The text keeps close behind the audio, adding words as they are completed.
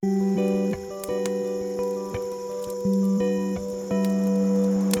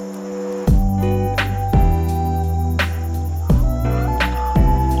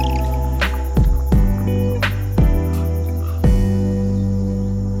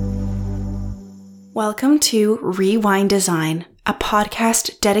Welcome to Rewind Design, a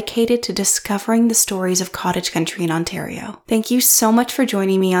podcast dedicated to discovering the stories of cottage country in Ontario. Thank you so much for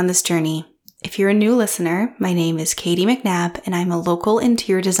joining me on this journey. If you're a new listener, my name is Katie McNabb, and I'm a local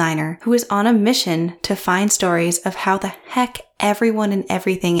interior designer who is on a mission to find stories of how the heck everyone and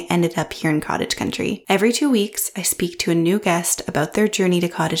everything ended up here in cottage country. Every 2 weeks, I speak to a new guest about their journey to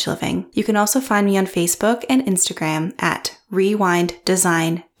cottage living. You can also find me on Facebook and Instagram at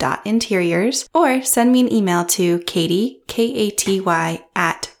rewinddesign.interiors or send me an email to Katie, Katy,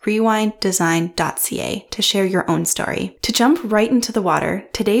 at rewinddesign.ca to share your own story. To jump right into the water,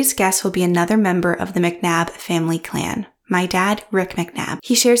 today's guest will be another member of the McNabb family clan. My dad, Rick McNabb.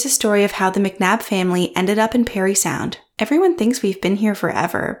 He shares his story of how the McNabb family ended up in Parry Sound. Everyone thinks we've been here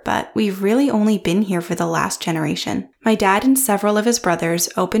forever, but we've really only been here for the last generation. My dad and several of his brothers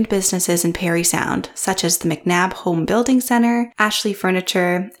opened businesses in Parry Sound, such as the McNabb Home Building Center, Ashley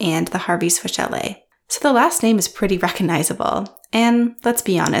Furniture, and the Harvey Chalet. So the last name is pretty recognizable. And let's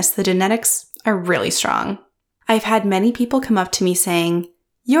be honest, the genetics are really strong. I've had many people come up to me saying,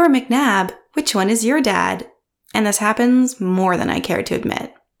 "You're McNabb, which one is your dad?" And this happens more than I care to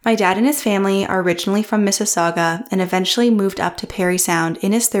admit. My dad and his family are originally from Mississauga and eventually moved up to Parry Sound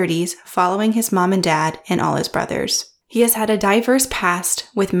in his 30s following his mom and dad and all his brothers. He has had a diverse past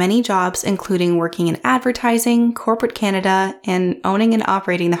with many jobs including working in advertising, corporate Canada, and owning and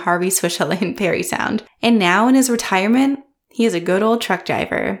operating the Harvey Chalet in Parry Sound. And now in his retirement, he is a good old truck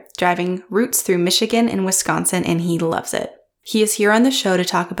driver, driving routes through Michigan and Wisconsin, and he loves it. He is here on the show to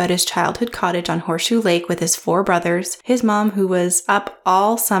talk about his childhood cottage on Horseshoe Lake with his 4 brothers, his mom who was up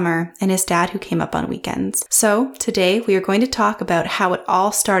all summer, and his dad who came up on weekends. So today we are going to talk about how it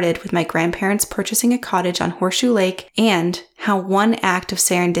all started with my grandparents purchasing a cottage on Horseshoe Lake and how one act of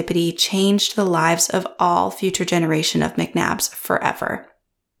serendipity changed the lives of all future generation of McNabbs forever.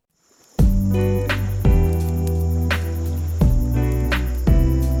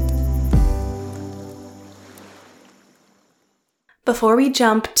 Before we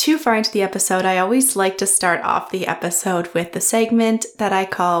jump too far into the episode, I always like to start off the episode with the segment that I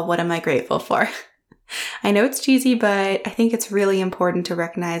call What Am I Grateful For? I know it's cheesy, but I think it's really important to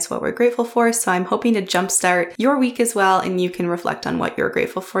recognize what we're grateful for, so I'm hoping to jumpstart your week as well, and you can reflect on what you're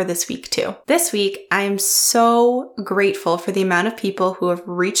grateful for this week too. This week, I'm so grateful for the amount of people who have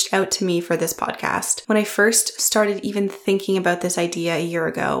reached out to me for this podcast. When I first started even thinking about this idea a year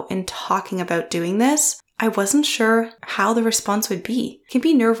ago and talking about doing this, I wasn't sure how the response would be. It can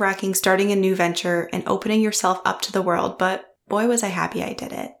be nerve-wracking starting a new venture and opening yourself up to the world, but boy was I happy I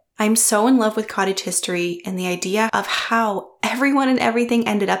did it. I'm so in love with cottage history and the idea of how everyone and everything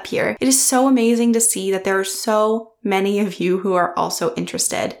ended up here. It is so amazing to see that there are so many of you who are also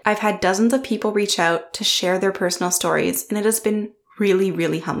interested. I've had dozens of people reach out to share their personal stories, and it has been really,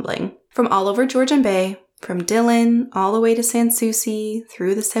 really humbling. From all over Georgian Bay, from Dillon, all the way to Sans Souci,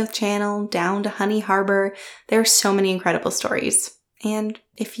 through the South Channel, down to Honey Harbor, there are so many incredible stories. And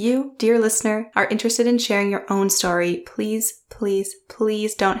if you, dear listener, are interested in sharing your own story, please, please,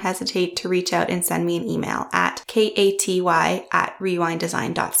 please don't hesitate to reach out and send me an email at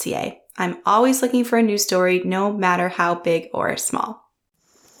katy@rewinddesign.ca. I'm always looking for a new story, no matter how big or small.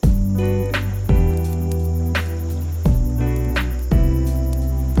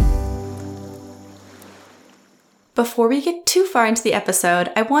 Before we get too far into the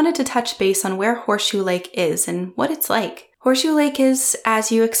episode, I wanted to touch base on where Horseshoe Lake is and what it's like. Horseshoe Lake is,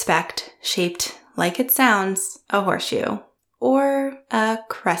 as you expect, shaped like it sounds, a horseshoe, or a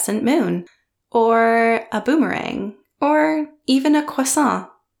crescent moon, or a boomerang, or even a croissant.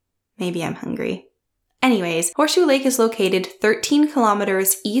 Maybe I'm hungry. Anyways, Horseshoe Lake is located 13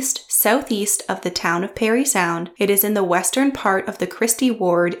 kilometers east-southeast of the town of Parry Sound. It is in the western part of the Christie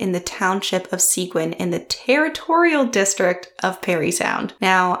Ward in the township of Seguin in the territorial district of Parry Sound.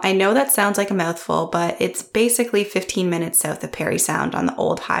 Now, I know that sounds like a mouthful, but it's basically 15 minutes south of Parry Sound on the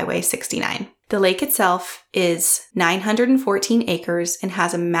old Highway 69. The lake itself is 914 acres and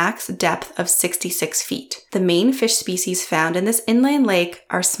has a max depth of 66 feet. The main fish species found in this inland lake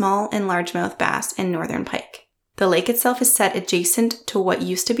are small and largemouth bass and northern pike. The lake itself is set adjacent to what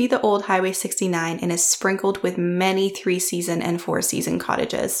used to be the old Highway 69 and is sprinkled with many 3-season and 4-season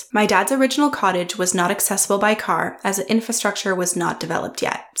cottages. My dad's original cottage was not accessible by car as the infrastructure was not developed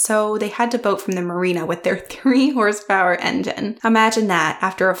yet, so they had to boat from the marina with their 3-horsepower engine. Imagine that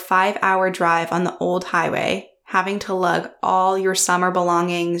after a 5-hour drive on the old highway, having to lug all your summer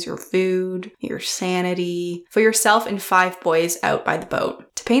belongings, your food, your sanity, for yourself and 5 boys out by the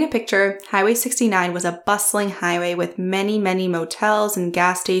boat. To paint a picture, Highway 69 was a bustling highway with many, many motels and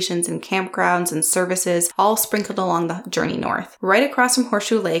gas stations and campgrounds and services all sprinkled along the journey north. Right across from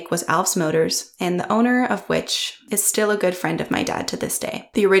Horseshoe Lake was Alf's Motors, and the owner of which is still a good friend of my dad to this day.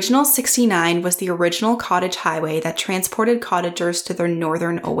 The original 69 was the original cottage highway that transported cottagers to their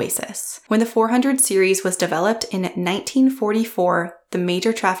northern oasis. When the 400 series was developed in 1944, the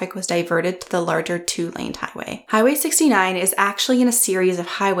major traffic was diverted to the larger 2-lane highway. Highway 69 is actually in a series of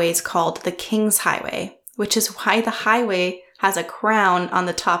highways called the King's Highway, which is why the highway has a crown on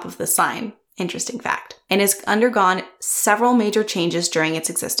the top of the sign. Interesting fact. And has undergone several major changes during its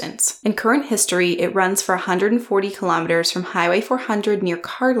existence. In current history, it runs for 140 kilometers from Highway 400 near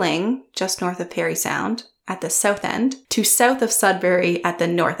Carling, just north of Parry Sound, at the south end, to south of Sudbury at the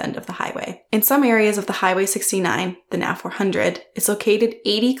north end of the highway. In some areas of the Highway 69, the now 400, is located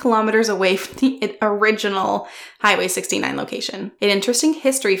 80 kilometers away from the original Highway 69 location. An interesting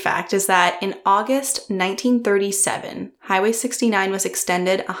history fact is that in August 1937, Highway 69 was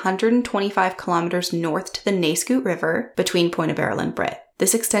extended 125 kilometers north to the Nayscoot River between Point of Barrel and Britt.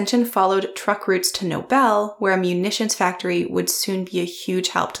 This extension followed truck routes to Nobel, where a munitions factory would soon be a huge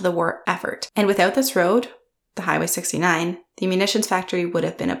help to the war effort. And without this road, the Highway 69, the munitions factory would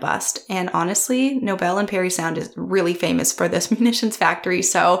have been a bust. And honestly, Nobel and Parry Sound is really famous for this munitions factory,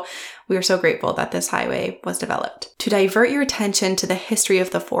 so we are so grateful that this highway was developed. To divert your attention to the history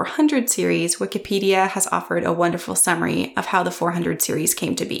of the 400 series, Wikipedia has offered a wonderful summary of how the 400 series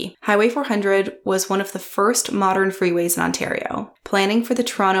came to be. Highway 400 was one of the first modern freeways in Ontario. Planning for the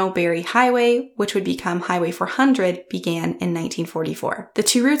Toronto-Barrie Highway, which would become Highway 400, began in 1944. The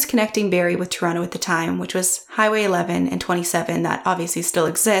 2 routes connecting Barrie with Toronto at the time, which was Highway 11 and 27 that obviously still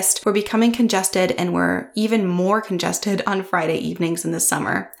exist, were becoming congested and were even more congested on Friday evenings in the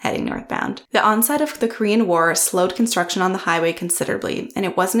summer, heading northbound. The onset of the Korean War slowed construction on the highway considerably, and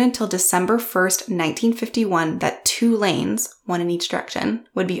it wasn't until December 1st, 1951 that 2 lanes, one in each direction,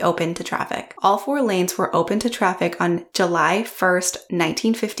 would be open to traffic. All 4 lanes were open to traffic on July 1st,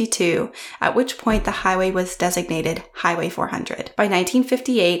 1952, at which point the highway was designated Highway 400. By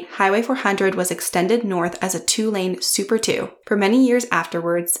 1958, Highway 400 was extended north as a 2-lane Super 2. For many years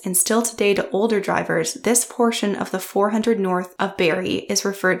afterwards, and still today to older drivers, this portion of the 400 north of Barrie is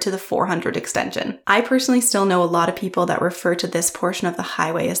referred to the 400 extension. I personally still know a lot of people that refer to this portion of the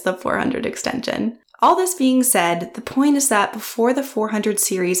highway as the 400 extension. All this being said, the point is that before the 400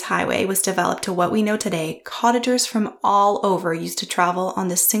 series highway was developed to what we know today, cottagers from all over used to travel on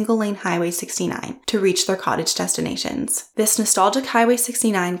the single-lane Highway 69 to reach their cottage destinations. This nostalgic Highway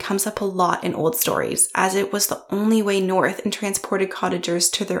 69 comes up a lot in old stories, as it was the only way north and transported cottagers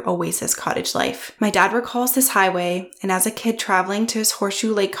to their oasis cottage life. My dad recalls this highway, and as a kid traveling to his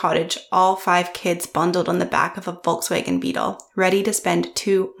Horseshoe Lake cottage, all 5 kids bundled on the back of a Volkswagen Beetle, ready to spend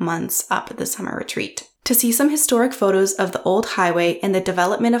 2 months up at the summer retreat. To see some historic photos of the old highway and the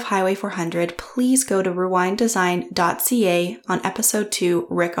development of Highway 400, please go to rewinddesign.ca on episode 2,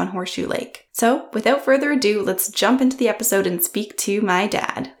 Rick on Horseshoe Lake. So, without further ado, let's jump into the episode and speak to my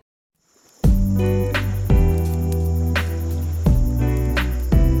dad.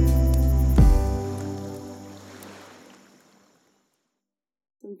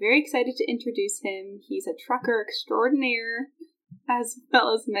 I'm very excited to introduce him. He's a trucker extraordinaire, as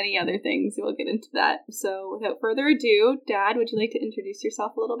well as many other things. We'll get into that. So without further ado, Dad, would you like to introduce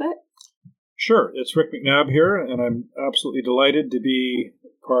yourself a little bit? Sure. It's Rick McNabb here, and I'm absolutely delighted to be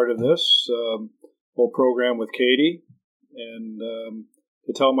part of this whole program with Katie and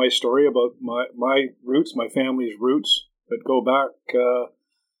to tell my story about my roots, my family's roots that go back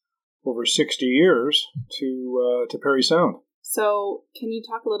over 60 years to Parry Sound. So can you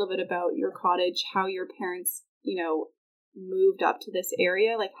talk a little bit about your cottage, how your parents, moved up to this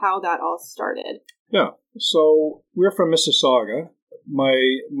area, like how that all started? Yeah. So we're from Mississauga.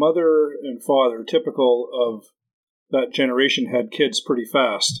 My mother and father, typical of that generation, had kids pretty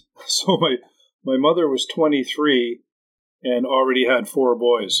fast. So my mother was 23 and already had 4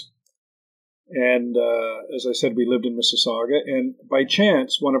 boys. And as I said, we lived in Mississauga. And by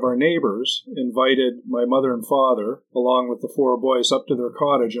chance, one of our neighbors invited my mother and father, along with the 4 boys, up to their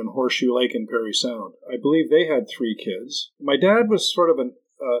cottage on Horseshoe Lake in Parry Sound. I believe they had 3 kids. My dad was sort of an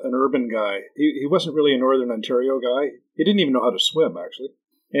urban guy. He wasn't really a Northern Ontario guy. He didn't even know how to swim, actually.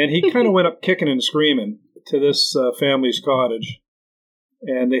 And he kind of went up kicking and screaming to this family's cottage.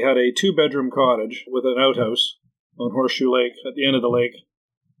 And they had a 2-bedroom cottage with an outhouse on Horseshoe Lake at the end of the lake.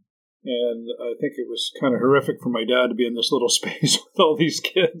 And I think it was kind of horrific for my dad to be in this little space with all these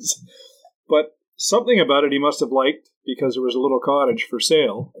kids. But something about it he must have liked, because there was a little cottage for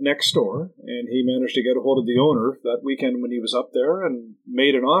sale next door, and he managed to get a hold of the owner that weekend when he was up there and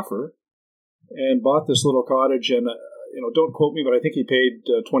made an offer and bought this little cottage. And, don't quote me, but I think he paid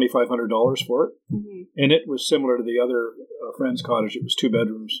 $2,500 for it. Mm-hmm. And it was similar to the other friend's cottage. It was 2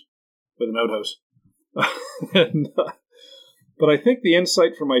 bedrooms with an outhouse. But I think the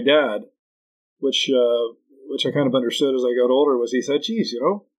insight from my dad, which I kind of understood as I got older, was he said, geez,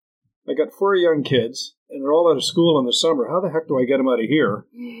 I got 4 young kids, and they're all out of school in the summer. How the heck do I get them out of here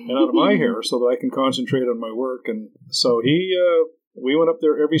and out of my hair so that I can concentrate on my work? And so we went up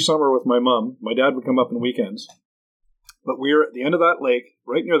there every summer with my mom. My dad would come up on weekends. But we were at the end of that lake,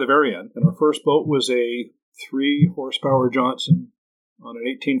 right near the very end, and our first boat was a 3-horsepower Johnson on an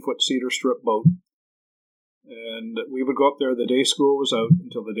 18-foot cedar strip boat. And we would go up there the day school was out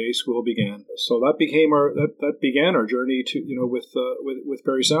until the day school began. So that began our journey to with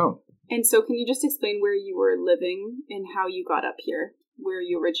Parry Sound. And so, can you just explain where you were living and how you got up here, where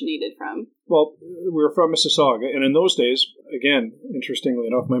you originated from? Well, we were from Mississauga, and in those days, again, interestingly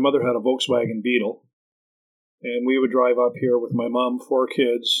enough, my mother had a Volkswagen Beetle, and we would drive up here with my mom, 4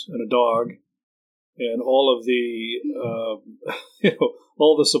 kids, and a dog, and all of the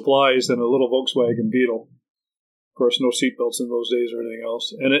all the supplies in a little Volkswagen Beetle. Of course, no seatbelts in those days or anything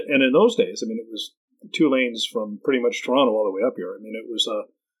else. And in those days, it was 2 lanes from pretty much Toronto all the way up here. It was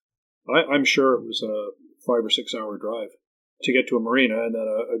I'm sure it was a 5 or 6 hour drive to get to a marina, and then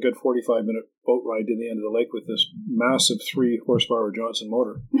a good 45-minute boat ride to the end of the lake with this massive 3-horsepower Johnson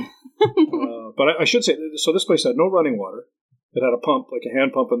motor. But I should say, so this place had no running water. It had a pump, like a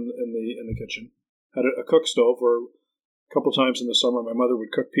hand pump in the kitchen. Had a cook stove where a couple times in the summer my mother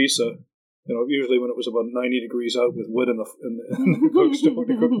would cook pizza. Usually when it was about 90 degrees out with wood in the cook stove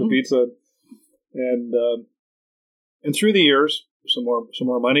to cook the pizza. And through the years, some more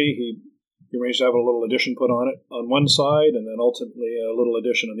money. He arranged to have a little addition put on it on one side, and then ultimately a little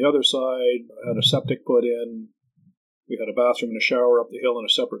addition on the other side. I had a septic put in. We had a bathroom and a shower up the hill in a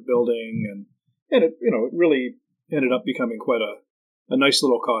separate building, and it really ended up becoming quite a nice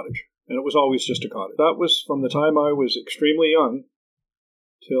little cottage. And it was always just a cottage. That was from the time I was extremely young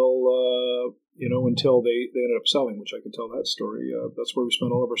until they ended up selling, which I could tell that story. That's where we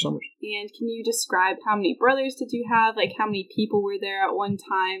spent all of our summers. And can you describe how many brothers did you have? Like, how many people were there at one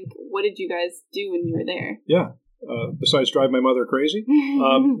time? What did you guys do when you were there? Yeah. Besides drive my mother crazy,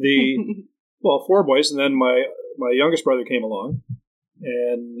 4 boys, and then my youngest brother came along,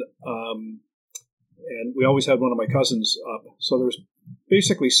 and we always had one of my cousins up. So there was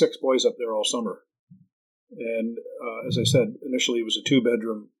basically 6 boys up there all summer. And as I said, initially it was a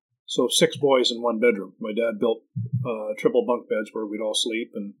 2-bedroom, so 6 boys in 1 bedroom. My dad built triple bunk beds where we'd all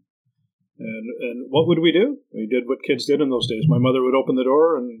sleep. And what would we do? We did what kids did in those days. My mother would open the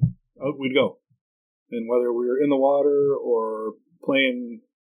door and out we'd go. And whether we were in the water or playing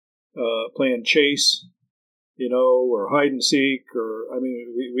chase, or hide and seek,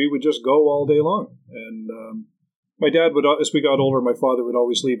 we would just go all day long. And my dad would, as we got older, my father would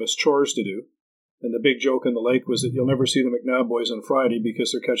always leave us chores to do. And the big joke in the lake was that you'll never see the McNabb boys on Friday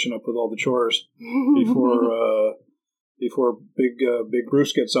because they're catching up with all the chores before Big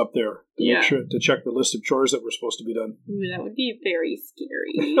Bruce gets up there to check the list of chores that were supposed to be done. Ooh, that would be very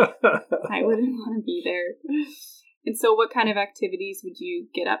scary. I wouldn't want to be there. And so what kind of activities would you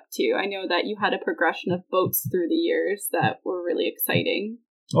get up to? I know that you had a progression of boats through the years that were really exciting.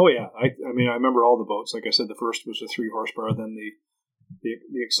 Oh, yeah. I remember all the boats. Like I said, the first was a 3-horsepower, then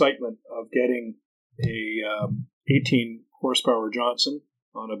the excitement of getting a 18-horsepower Johnson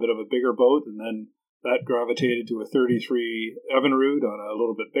on a bit of a bigger boat, and then that gravitated to a 33 Evinrude on a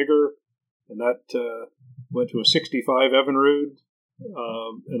little bit bigger, and that went to a 65 Evinrude,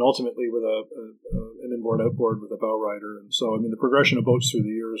 and ultimately with an inboard-outboard with a bow rider. And so, the progression of boats through the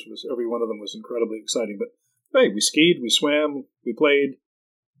years every one of them was incredibly exciting. But hey, we skied, we swam, we played.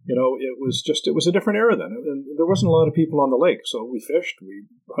 It was a different era then. And there wasn't a lot of people on the lake, so we fished, we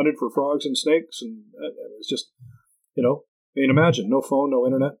hunted for frogs and snakes, and it was just, imagine, no phone, no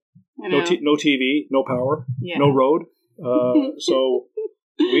internet, no TV, no power, no road. So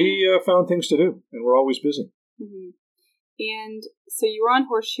we found things to do, and we're always busy. Mm-hmm. And so you were on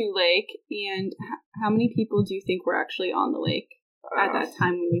Horseshoe Lake, and how many people do you think were actually on the lake at that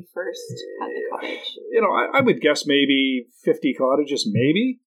time when you first had the cottage? I would guess maybe 50 cottages,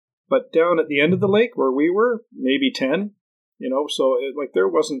 maybe. But down at the end of the lake where we were, maybe 10. So there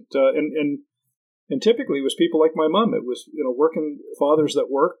wasn't, and typically it was people like my mom. It was, working fathers that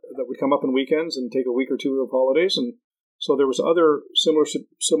worked that would come up on weekends and take a week or 2 of holidays. And so there was other similar,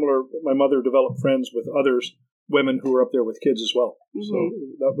 my mother developed friends with others women who were up there with kids as well. Mm-hmm. So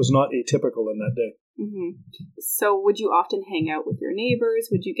that was not atypical in that day. Mm-hmm. So would you often hang out with your neighbors?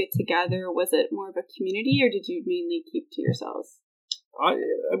 Would you get together? Was it more of a community, or did you mainly keep to yourselves?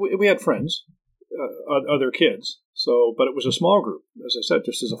 We had friends, other kids. So, but it was a small group, as I said,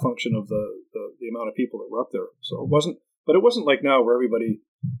 just as a function of the amount of people that were up there. So it wasn't like now where everybody,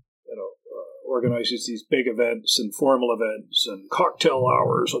 organizes these big events and formal events and cocktail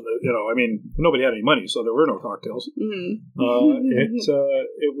hours. Nobody had any money, so there were no cocktails. Mm-hmm.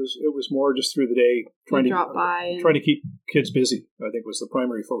 It was more just through the day trying to keep kids busy. I think was the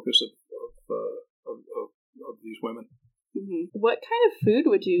primary focus of these women. Mm-hmm. What kind of food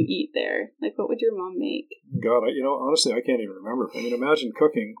would you eat there? Like, what would your mom make? God, honestly, I can't even remember. I mean, imagine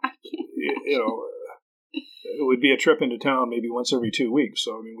cooking. I can't. It would be a trip into town maybe once every 2 weeks.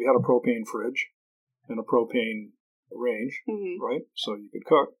 So, I mean, we had a propane fridge and a propane range, mm-hmm. right? So you could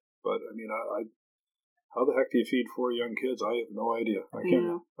cook. But, I mean, how the heck do you feed 4 young kids? I have no idea. I'm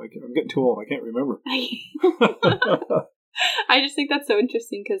getting too old. I can't remember. I just think that's so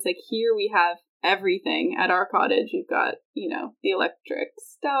interesting because, like, here we have everything at our cottage. We've got, the electric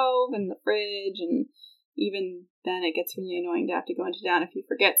stove and the fridge, and even then it gets really annoying to have to go into town if you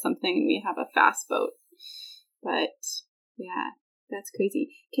forget something. We have a fast boat. But yeah, that's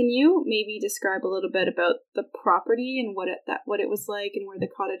crazy. Can you maybe describe a little bit about the property and what it was like and where the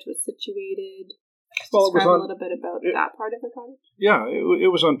cottage was situated? Describe a little bit about that part of the cottage. Yeah,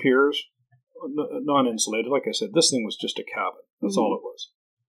 it was on piers, non-insulated. Like I said, this thing was just a cabin. That's all it was,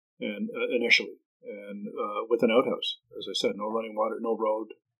 and initially, and with an outhouse. As I said, no running water, no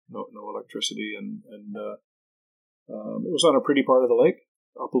road, no electricity, and it was on a pretty part of the lake,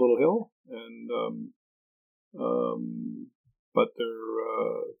 up a little hill, and but there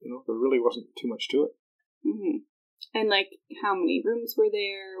really wasn't too much to it. Mm-hmm. And like, how many rooms were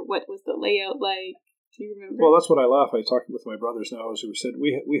there? What was the layout like? Do you remember? Well, that's what I laugh. I talked with my brothers now, as we said,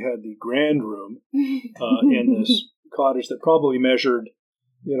 we had the grand room in this cottage that probably measured,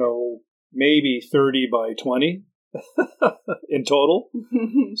 maybe 30 by 20 in total.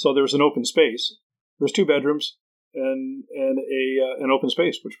 So there was an open space. There was 2 bedrooms and an open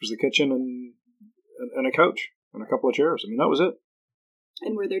space, which was the kitchen and a couch and a couple of chairs. I mean, that was it.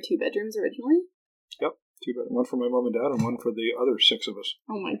 And were there 2 bedrooms originally? Yep, 2 bedrooms. One for my mom and dad and one for the other 6 of us.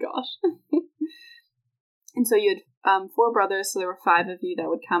 Oh my gosh. And so you had 4 brothers, so there were 5 of you that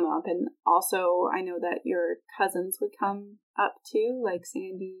would come up. And also, I know that your cousins would come up too, like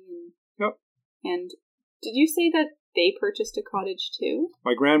Sandy. Yep. And did you say that they purchased a cottage too?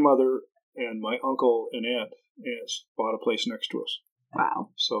 My grandmother and my uncle and aunts bought a place next to us. Wow.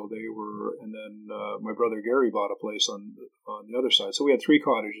 So they were, and then my brother Gary bought a place on the other side. So we had 3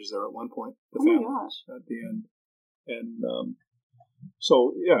 cottages there at one point. My gosh. At the end. And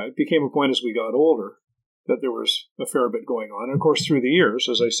so, yeah, it became a point as we got older that there was a fair bit going on. And of course, through the years,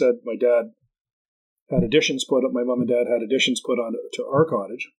 as I said, my dad had additions put up, my mom and dad had additions put on to our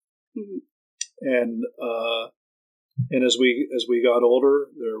cottage. Mm-hmm. And as we got older,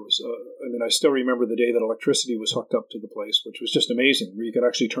 there was, I still remember the day that electricity was hooked up to the place, which was just amazing, where you could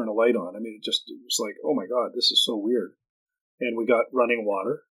actually turn a light on. I mean, it was like, oh my God, this is so weird. And we got running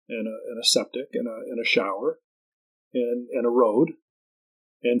water and a septic and a shower and a road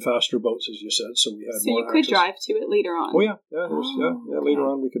and faster boats, as you said. So we had more access. So you could drive to it later on. Oh yeah, okay. Later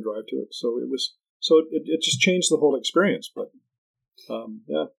on we could drive to it. So it just changed the whole experience. But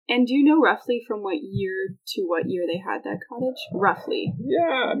yeah. And do you know roughly from what year to what year they had that cottage? Roughly.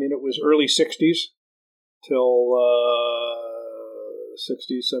 Yeah, I mean, it was early 60s till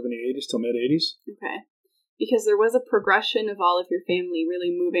 60s, 70s, 80s, till mid-80s. Okay. Because there was a progression of all of your family really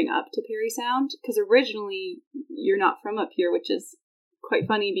moving up to Parry Sound. Because originally, you're not from up here, which is quite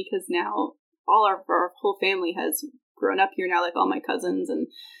funny because now all our whole family has grown up here now. Like all my cousins and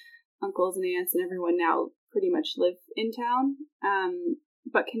uncles and aunts and everyone now pretty much live in town.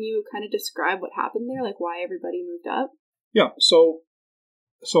 But can you kind of describe what happened there? Like why everybody moved up? Yeah. So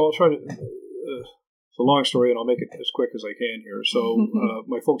I'll try to... it's a long story, and I'll make it as quick as I can here. So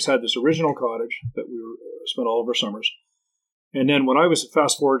my folks had this original cottage that we spent all of our summers. And then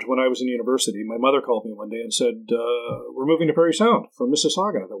fast forward to when I was in university, my mother called me one day and said, we're moving to Parry Sound from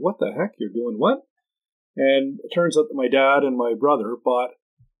Mississauga. I thought, what the heck? You're doing what? And it turns out that my dad and my brother bought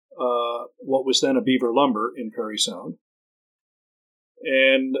what was then a Beaver Lumber in Parry Sound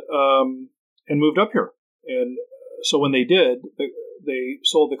and moved up here. And so when they did, they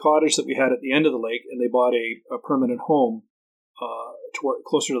sold the cottage that we had at the end of the lake, and they bought a permanent home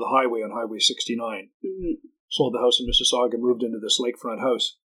closer to the highway on Highway 69. Mm-hmm. Sold the house in Mississauga, moved into this lakefront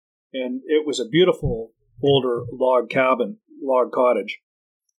house. And it was a beautiful older log cottage.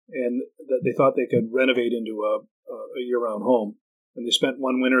 and that they thought they could renovate into a year-round home. And they spent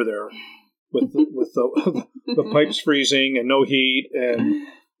one winter there with the pipes freezing and no heat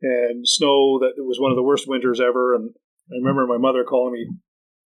and snow. That it was one of the worst winters ever. And I remember my mother calling me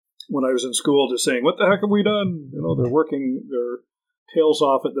when I was in school, just saying, "What the heck have we done?" They're working their tails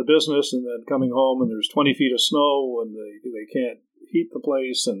off at the business, and then coming home and there's 20 feet of snow, and they can't heat the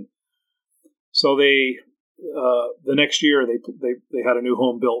place. And so they the next year they had a new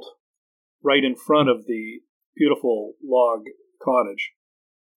home built right in front of the beautiful log cottage.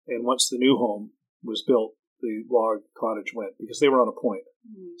 And once the new home was built, the log cottage went because they were on a point.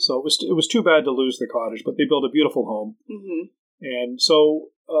 Mm-hmm. So it was too bad to lose the cottage, but they built a beautiful home. Mm-hmm. And so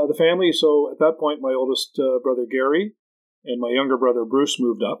the family, so at that point, my oldest brother Gary and my younger brother Bruce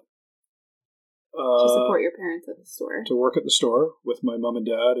moved up. To support your parents at the store. To work at the store with my mom and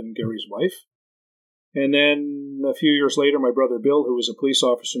dad and Gary's wife. And then a few years later, my brother Bill, who was a police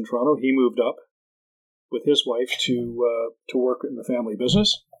officer in Toronto, he moved up with his wife to work in the family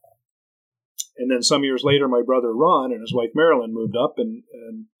business. And then some years later, my brother Ron and his wife Marilyn moved up and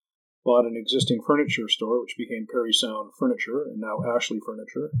bought an existing furniture store, which became Parry Sound Furniture, and now Ashley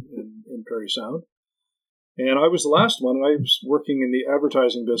Furniture in Parry Sound. And I was the last one, and I was working in the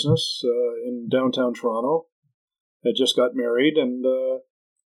advertising business in downtown Toronto. I just got married and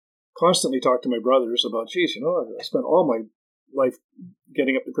constantly talked to my brothers about, geez, I spent all my life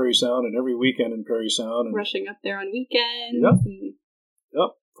getting up to Parry Sound and every weekend in Parry Sound. And rushing up there on weekends. Yep. Yep.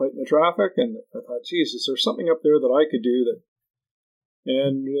 Fighting the traffic. And I thought, geez, is there something up there that I could do that?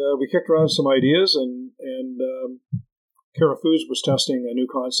 And we kicked around some ideas, and Cara Foods was testing a new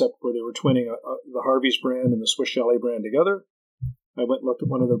concept where they were twinning the Harvey's brand and the Swiss Chalet brand together. I went and looked at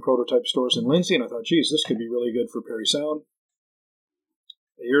one of their prototype stores in Lindsay, and I thought, geez, this could be really good for Parry Sound.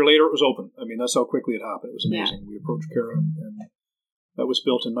 A year later, it was open. I mean, that's how quickly it happened. It was amazing. Yeah. We approached Cara, and that was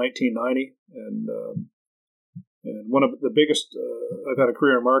built in 1990, and one of the biggest, I've had a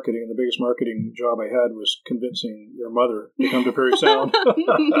career in marketing, and the biggest marketing job I had was convincing your mother to come to Parry Sound.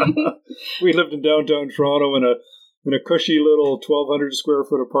 We lived in downtown Toronto in a cushy little 1,200 square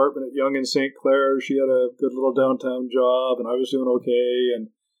foot apartment at Yonge and St. Clair. She had a good little downtown job, and I was doing okay, and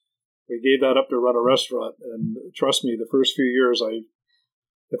we gave that up to run a restaurant. And trust me, the first few years,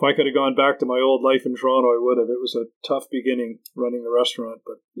 if I could have gone back to my old life in Toronto, I would have. It was a tough beginning running the restaurant,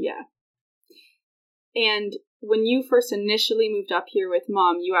 but yeah. And when you first initially moved up here with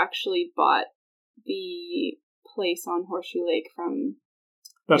Mom, you actually bought the place on Horseshoe Lake from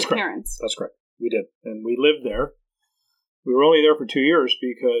your parents. That's correct. We did. And we lived there. We were only there for 2 years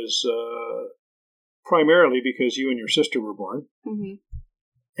because, primarily because you and your sister were born. Mm-hmm.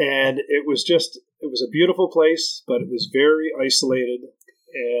 And it was a beautiful place, but it was very isolated.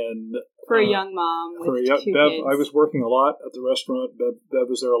 And for a young mom with two kids. I was working a lot at the restaurant. Bev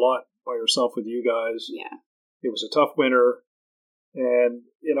was there a lot by herself with you guys. Yeah. It was a tough winter, and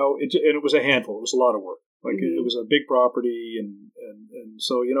it was a handful. It was a lot of work. Like mm-hmm. It was a big property, and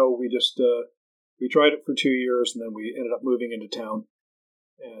so we just we tried it for 2 years, and then we ended up moving into town,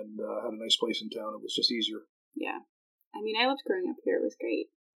 and had a nice place in town. It was just easier. Yeah, I mean, I loved growing up here. It was great.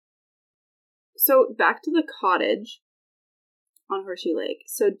 So back to the cottage on Horseshoe Lake.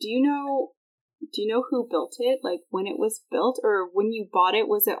 So do you know who built it? Like when it was built, or when you bought it,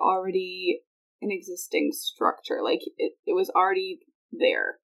 was it already an existing structure? Like it was already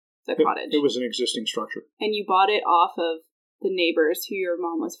there, the cottage. It was an existing structure. And you bought it off of the neighbors who your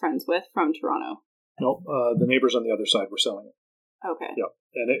mom was friends with from Toronto? No, the neighbors on the other side were selling it. Okay. Yeah,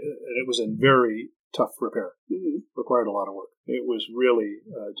 and it was in very tough repair. Mm-hmm. Required a lot of work. It was really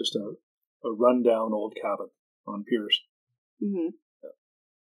just a rundown old cabin on piers. Mm-hmm. Yeah.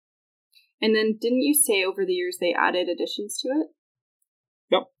 And then didn't you say over the years they added additions to it?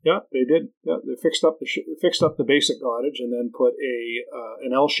 Yep, yeah, they did. Yeah, they fixed up the basic cottage and then put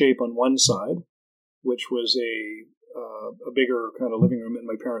an L shape on one side, which was a bigger kind of living room in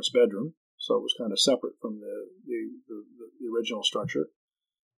my parents' bedroom. So it was kind of separate from the original structure.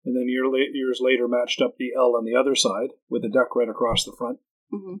 And then years later, matched up the L on the other side with a deck right across the front.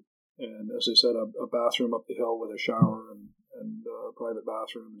 Mm-hmm. And as I said, a bathroom up the hill with a shower and a private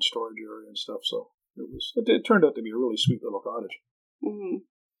bathroom and storage area and stuff. So it turned out to be a really sweet little cottage. Mm-hmm.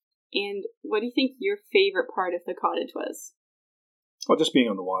 And what do you think your favorite part of the cottage was? Oh, just being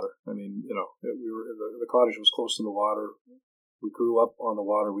on the water. I mean, the cottage was close to the water. We grew up on the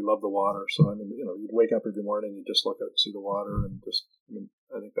water. We loved the water. So, I mean, you'd wake up every morning, you just look out and see the water, and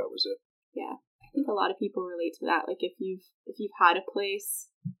I think that was it. Yeah, I think a lot of people relate to that. Like if you've had a place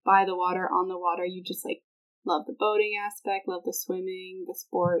by the water, on the water, you just like love the boating aspect, love the swimming, the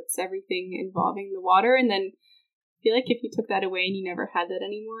sports, everything involving the water. And then feel like if you took that away and you never had that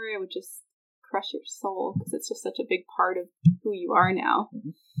anymore, it would just crush your soul because it's just such a big part of who you are now. Mm-hmm.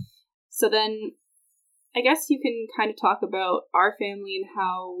 So then I guess you can kind of talk about our family and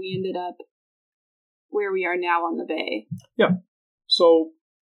how we ended up where we are now on the bay. Yeah. So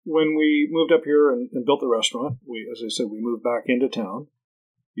when we moved up here and built the restaurant, as I said, we moved back into town.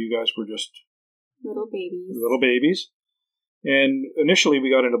 You guys were just little babies. And initially we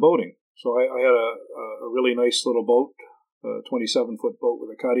got into boating. So I had a really nice little boat, a 27-foot boat with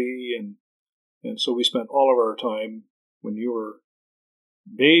a cuddy. And so we spent all of our time when you were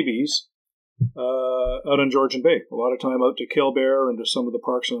babies out on Georgian Bay. A lot of time out to Killbear and to some of the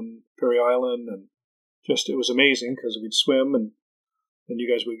parks on Parry Island. And just, it was amazing because we'd swim and you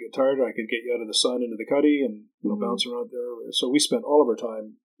guys would get tired. I could get you out of the sun into the cuddy and bounce around there. So we spent all of our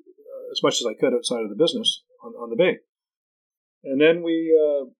time, as much as I could outside of the business, on the bay. And then we,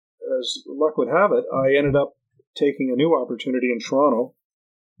 as luck would have it, I ended up taking a new opportunity in Toronto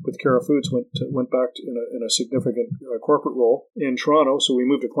with Cara Foods. Went back in a significant corporate role in Toronto. So we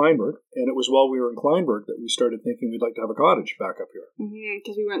moved to Kleinburg, and it was while we were in Kleinburg that we started thinking we'd like to have a cottage back up here.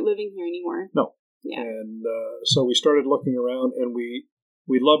 Because we weren't living here anymore. No. Yeah. And so we started looking around, and we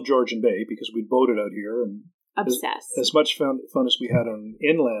loved Georgian Bay because we'd boated out here and obsessed. As much fun as we had on an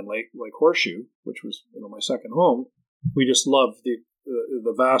inland lake like Horseshoe, which was my second home, we just loved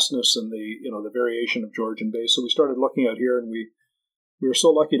the vastness and the variation of Georgian Bay. So we started looking out here, and we were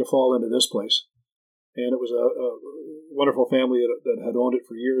so lucky to fall into this place. And it was a wonderful family that had owned it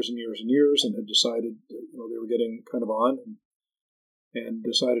for years and years and years, and had decided they were getting kind of on and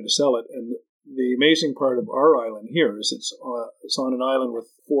decided to sell it. And the amazing part of our island here is it's on an island with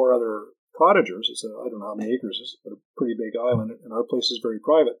 4 other cottagers. I don't know how many acres it is, but a pretty big island, and our place is very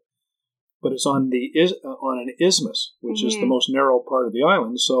private. But it's on an isthmus, which is the most narrow part of the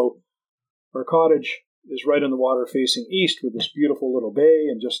island. So our cottage is right on the water facing east with this beautiful little bay,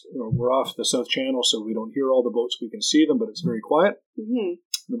 and just we're off the South Channel, so we don't hear all the boats. We can see them, but it's very quiet. And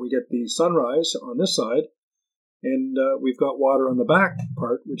we get the sunrise on this side. And we've got water on the back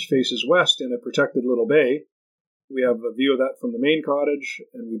part, which faces west in a protected little bay. We have a view of that from the main cottage,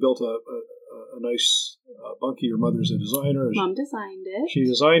 and we built a nice bunkie. Your mother's a designer. Mom designed it. She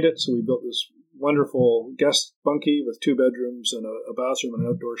designed it, so we built this wonderful guest bunkie with 2 bedrooms and a bathroom and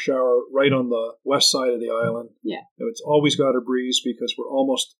an outdoor shower right on the west side of the island. Yeah. It's always got a breeze because we're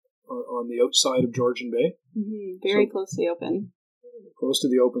almost on the outside of Georgian Bay. Very close to the open. Close to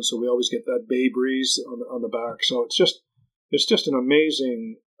the open, so we always get that bay breeze on the back. So it's just an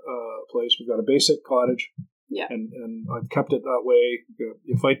amazing place. We've got a basic cottage, and I've kept it that way.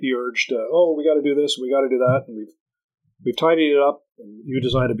 You fight the urge to we got to do this, we got to do that, and we've tidied it up. And you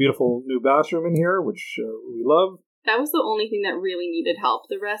designed a beautiful new bathroom in here, which we love. That was the only thing that really needed help.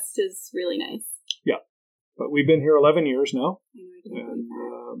 The rest is really nice. Yeah, but we've been here 11 years now, and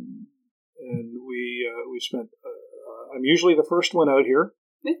we spent. I'm usually the first one out here.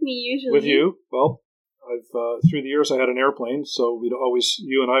 With me, usually. With you. Well, I've through the years I had an airplane, so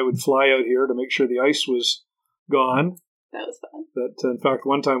you and I would fly out here to make sure the ice was gone. That was fun. In fact,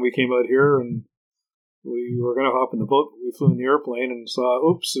 one time we came out here and we were going to hop in the boat. We flew in the airplane and saw,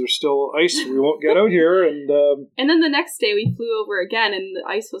 oops, there's still ice. We won't get out here. And then the next day we flew over again and the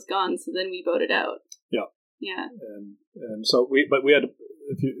ice was gone, so then we boated out. Yeah. Yeah. And so we had to,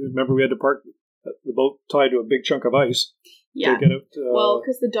 if you remember, we had to park the boat tied to a big chunk of ice. Yeah. To get out, well,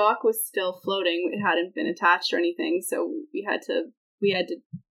 because the dock was still floating, it hadn't been attached or anything, so we had to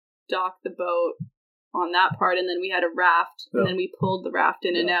dock the boat on that part, and then we had a raft, and then we pulled the raft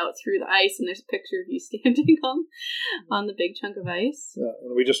in and out through the ice, and there's a picture of you standing on the big chunk of ice. Yeah,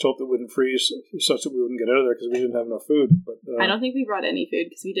 and we just hoped it wouldn't freeze such that we wouldn't get out of there because we didn't have enough food. But I don't think we brought any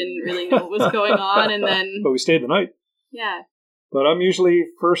food because we didn't really know what was going on, and then... But we stayed the night. Yeah. But I'm usually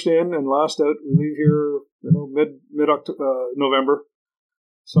first in and last out. We leave here, mid November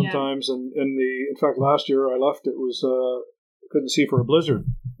sometimes. Yeah. And in fact, last year I left. It was couldn't see for a blizzard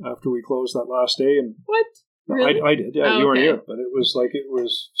after we closed that last day. And what? Really? I did. Yeah, you weren't here, but it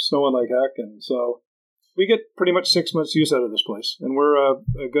was snowing like heck, and so we get pretty much 6 months use out of this place. And we're a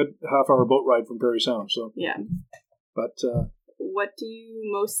good half-hour boat ride from Parry Sound. So yeah. But what do you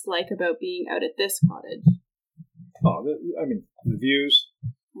most like about being out at this cottage? Oh, the views.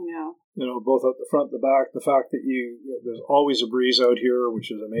 I know. Both out the front, the back. The fact that there's always a breeze out here, which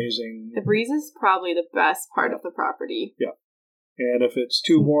is amazing. The breeze is probably the best part of the property. Yeah. And if it's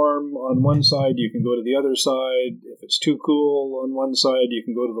too warm on one side, you can go to the other side. If it's too cool on one side, you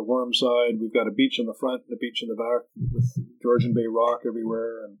can go to the warm side. We've got a beach in the front and a beach in the back with Georgian Bay rock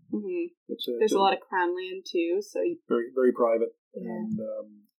everywhere. And there's a lot of crown land too. So very, very private. And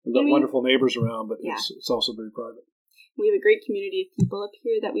we've got wonderful neighbors around, but it's also very private. We have a great community of people up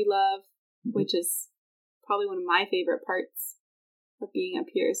here that we love, which is probably one of my favorite parts of being up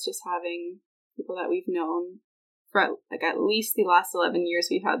here, is just having people that we've known for like at least the last 11 years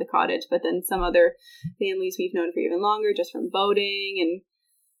we've had the cottage, but then some other families we've known for even longer, just from boating, and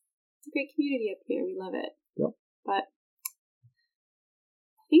it's a great community up here. We love it. Yep. But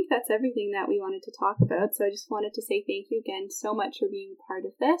I think that's everything that we wanted to talk about. So I just wanted to say thank you again so much for being a part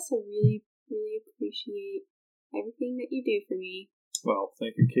of this. I really, really appreciate everything that you do for me. Well,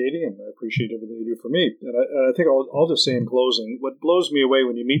 thank you, Katie, and I appreciate everything you do for me. And I think I'll just say in closing, what blows me away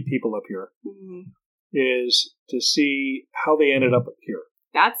when you meet people up here is to see how they ended up here.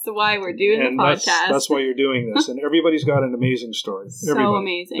 That's why we're doing the podcast. That's why you're doing this. And everybody's got an amazing story. So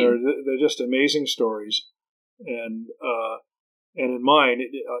amazing. They're just amazing stories. And in mine,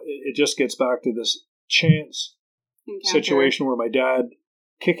 it just gets back to this chance situation where my dad,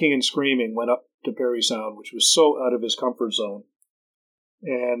 kicking and screaming, went up to Parry Sound, which was so out of his comfort zone.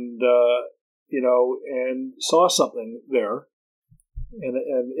 And, and saw something there. And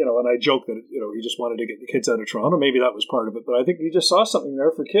I joke that, he just wanted to get the kids out of Toronto. Maybe that was part of it. But I think he just saw something there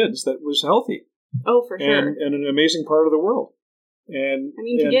for kids that was healthy. Oh, for sure. And an amazing part of the world. And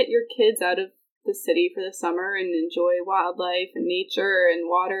to get your kids out of the city for the summer and enjoy wildlife and nature and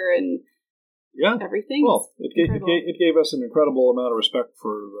water and everything. Well, it gave us an incredible amount of respect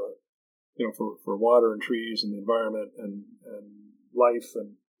for for water and trees and the environment and life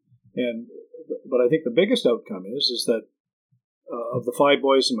but I think the biggest outcome is that of the 5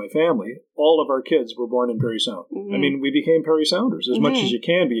 boys in my family, all of our kids were born in Parry Sound. I mean, we became Parry Sounders as much as you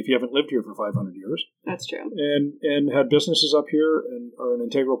can be if you haven't lived here for 500 years. That's true. And had businesses up here and are an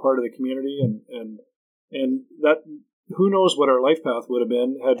integral part of the community and that, who knows what our life path would have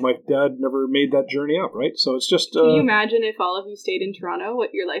been had my dad never made that journey up, right? So it's just... Can you imagine if all of you stayed in Toronto,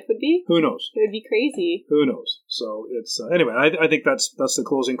 what your life would be? Who knows? It would be crazy. Who knows? So it's... anyway, I think that's the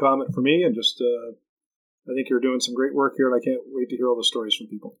closing comment for me, and just... I think you're doing some great work here, and I can't wait to hear all the stories from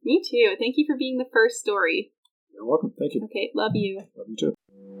people. Me too. Thank you for being the first story. You're welcome. Thank you. Okay, love you. Love you too.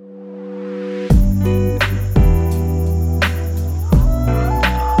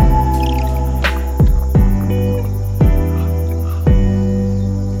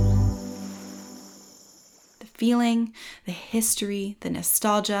 Feeling, the history, the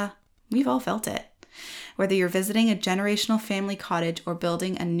nostalgia, we've all felt it. Whether you're visiting a generational family cottage or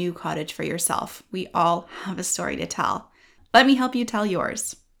building a new cottage for yourself, we all have a story to tell. Let me help you tell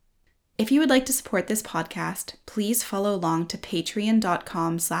yours. If you would like to support this podcast, please follow along to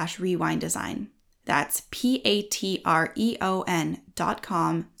patreon.com/rewinddesign. That's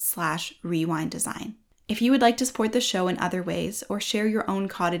patreon.com/rewinddesign. If you would like to support the show in other ways or share your own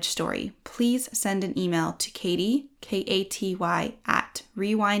cottage story, please send an email to Katie, Katy,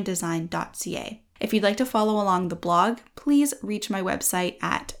 @rewinddesign.ca. If you'd like to follow along the blog, please reach my website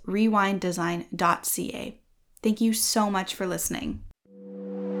at rewinddesign.ca. Thank you so much for listening.